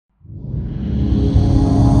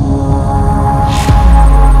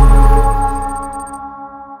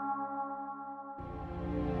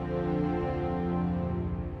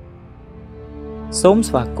សូម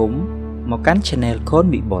ស្វាគមន៍មកកាន់ Channel Khorn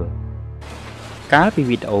Vibol កាលពី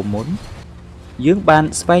វីដេអូមុនយើងបាន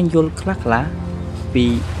ស្វែងយល់ខ្លះៗពី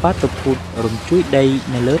បាតុភូតរំជួយដី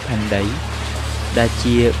នៅលើផែនដីដែល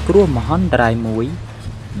ជាគ្រោះមហន្តរាយមួយ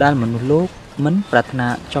ដែលមនុស្សលោកមិនប្រាថ្នា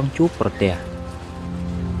ចង់ជួបប្រទះ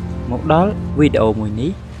មកដល់វីដេអូមួយ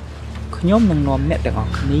នេះខ្ញុំនឹងនាំអ្នកទាំងអ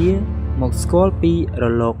ស់គ្នាមកស្គាល់ពីរ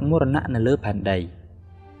លកមរណៈនៅលើផែនដី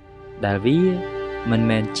ដែលវាមិន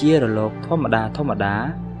មែនជារលកធម្មតា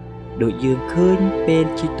ដូចយើងឃើញពេល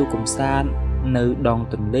ជិះទូកកម្សាន្តនៅដង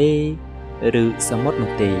ទន្លេឬសមុទ្រ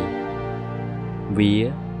នោះទេវា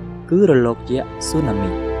គឺរលកយក្ស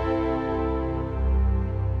Tsunami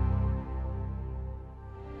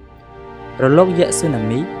រលកយក្ស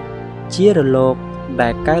Tsunami ជារលកដែ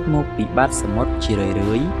លកើតមកពីបាតសមុទ្រជា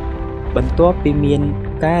រឿយៗបន្ទាប់ពីមាន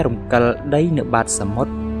ការរំកិលដីនៅបាតសមុ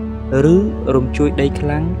ទ្រឬរំជួយដីខ្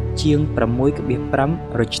លាំងជាង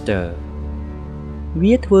 6.5 Richter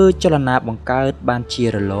វាធ្វើចលនាបង្កើតបានជា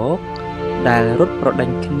រលកដែលរត់ប្រដេញ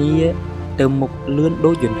គ្នាទៅមុខលឿន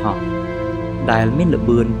ដូចយន្តហោះដែលមានល្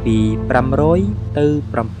បឿនពី500ទៅ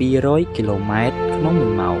700គីឡូម៉ែត្រក្នុង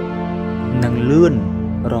1ម៉ោងនិងលឿន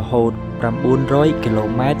រហូត900គីឡូ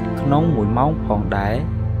ម៉ែត្រក្នុង1ម៉ោងផងដែរ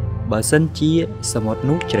បើសិនជាសមុទ្រ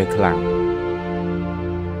នោះជ្រៅខ្លាំង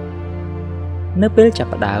នៅពេលចា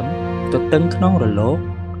ប់ផ្ដើមទទឹងក្នុងរលក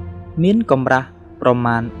មានកម្រាស់ប្រ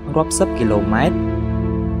មាណរាប់សិបគីឡូម៉ែត្រ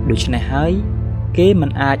ដូច្នេះហើយគេមិ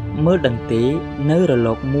នអាចមើលដឹងទេនៅរល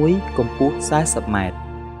កមួយកម្ពស់40ម៉ែត្រ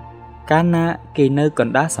កាលណាគេនៅក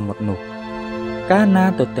ណ្ដាលសមុទ្រនោះកាលណា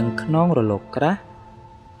ទទឹងក្នុងរលកក្រាស់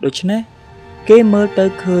ដូច្នេះគេមើលទៅ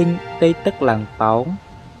ឃើញផ្ទៃទឹកឡើងប៉ោង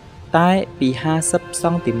តែពី50ស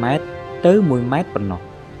ង់ទីម៉ែត្រទៅ1ម៉ែត្រប៉ុណ្ណោះ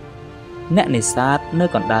អ្នកនេសាទនៅ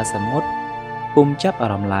កណ្ដាលសមុទ្រពុំចាប់អា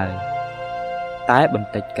រម្មណ៍ឡើយតែបន្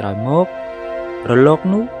តិចក្រោយមករលក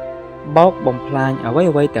នោះបោកបំផ្លាញអ្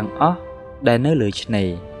វីទាំងអស់ដែលនៅលើឆ្នេរ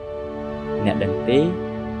អ្នកដឹងទេ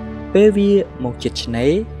ពេលវាមកជិតឆ្នេ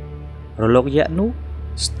ររលកយក្សនោះ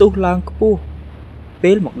ស្ទុះឡើងខ្ពស់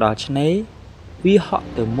ពេលមកដល់ឆ្នេរវាហក់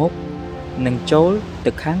ទៅមុខនិងចូល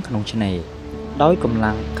ទៅខាងក្នុងឆ្នេរដោយកម្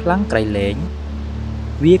លាំងខ្លាំងក្រៃលែង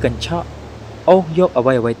វាកញ្ឆក់អូសយកអ្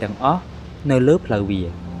វីទាំងអស់នៅលើផ្លូវវា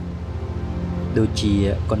ដូចជា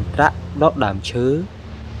កន្ត្រាក់ដកដើមឈើ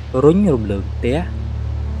រុញរំលើងផ្ទះ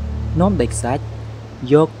នាំដីខ្សាច់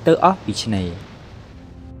យកទៅអស់ពីឆ្នេរ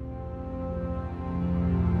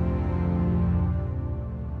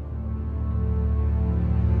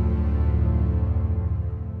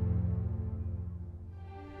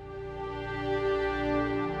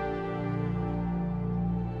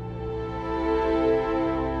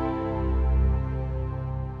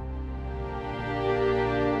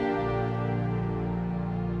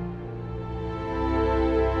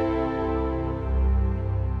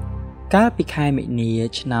កាលពីខែមិនិនា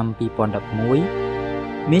ឆ្នាំ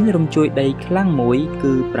2011មានរំជួយដីខ្លាំងមួយ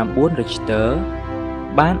គឺ9 Richter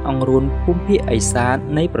បានអង្រួនភូមិភាគឦសាន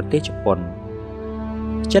នៃប្រទេសជប៉ុន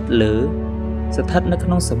ជិតលើស្ថិតនៅក្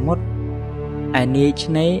នុងសមុទ្រឯនាយ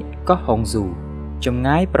ឆ្នេរកោះហុងស៊ូចម្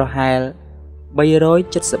ងាយប្រហែល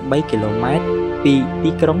373គីឡូម៉ែត្រពី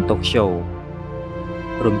ទីក្រុងតូក្យូ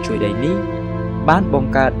រំជួយដីនេះបានប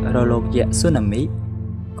ង្កើតរលកយក្ស Tsunami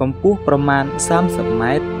កម្ពស់ប្រមាណ30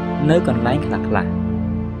ម៉ែត្រនៅកន្លែងខ្លះៗ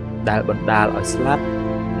ដែលបណ្ដាលឲ្យស្លាប់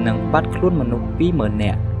និងបាត់ខ្លួនមនុស្ស 20000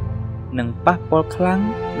 នាក់និងប៉ះពាល់ខ្លាំង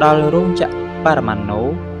ដល់រោងចក្របរមាណូ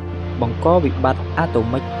បង្កវិបត្តិអាតូ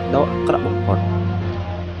មិកដ៏អាក្រក់បំផុត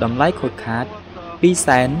តម្លៃខូចខាត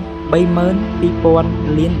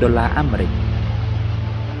 $232,000 លានអាមេរិក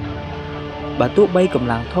បើទោះបីកម្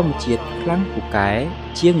លាំងធម្មជាតិខ្លាំងពូកែ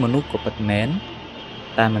ជាងមនុស្សក៏ពិតមែន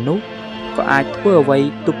តែមនុស្សក៏អាចធ្វើអ្វី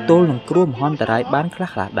ទប់ទល់នឹងគ្រោះមហន្តរាយបានខ្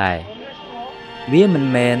លះដែរវាមិន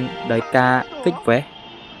មែនដោយការគេចវេះ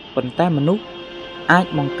ប៉ុន្តែមនុស្សអាច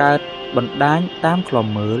បង្កើតបណ្ដាញតាមខ្លំ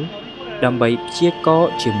មើលដើម្បីព្យាករ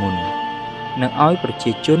ណ៍ជាមុននិងឲ្យប្រ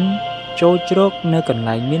ជាជនចូលជ្រកនៅកន្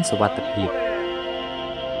លែងមានសុវត្ថិភាព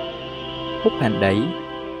ភពផែនដី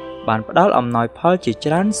បានផ្ដល់អំណោយផលជា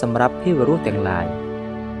ច្រើនសម្រាប់ភាវរស់ទាំងឡាយ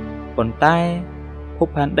ប៉ុន្តែភព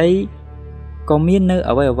ផែនដីក៏មាននៅ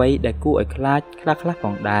អ្វីដែលគួរឲ្យខ្លាចខ្លះផ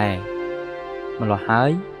ងដែរម្ល៉េះហើ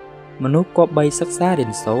យមនុស្សក៏បីសិក្សារៀ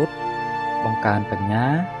នសូត្របង្កើនបញ្ញា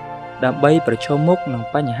ដើម្បីប្រឈមមុខនឹង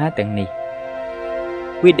បញ្ហាទាំងនេះ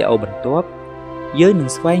វីដេអូបន្ទាប់យើងនឹង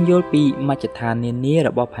ស្វែងយល់ពីមជ្ឈដ្ឋាននានារ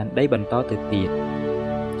បស់ផែនដីបន្តទៅទៀត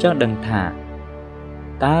ចង់ដឹងថា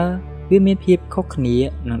តើវាមានភាពខុសគ្នា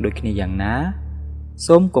និងដូចគ្នាយ៉ាងណា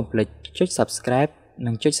សូមកុំភ្លេចចុច Subscribe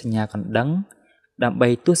និងចុចសញ្ញាកណ្ដឹងដើម្បី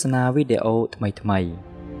ទស្សនាវីដេអូថ្មីៗ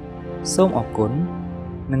សូមអរគុណ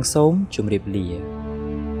និងសូមជម្រាបលា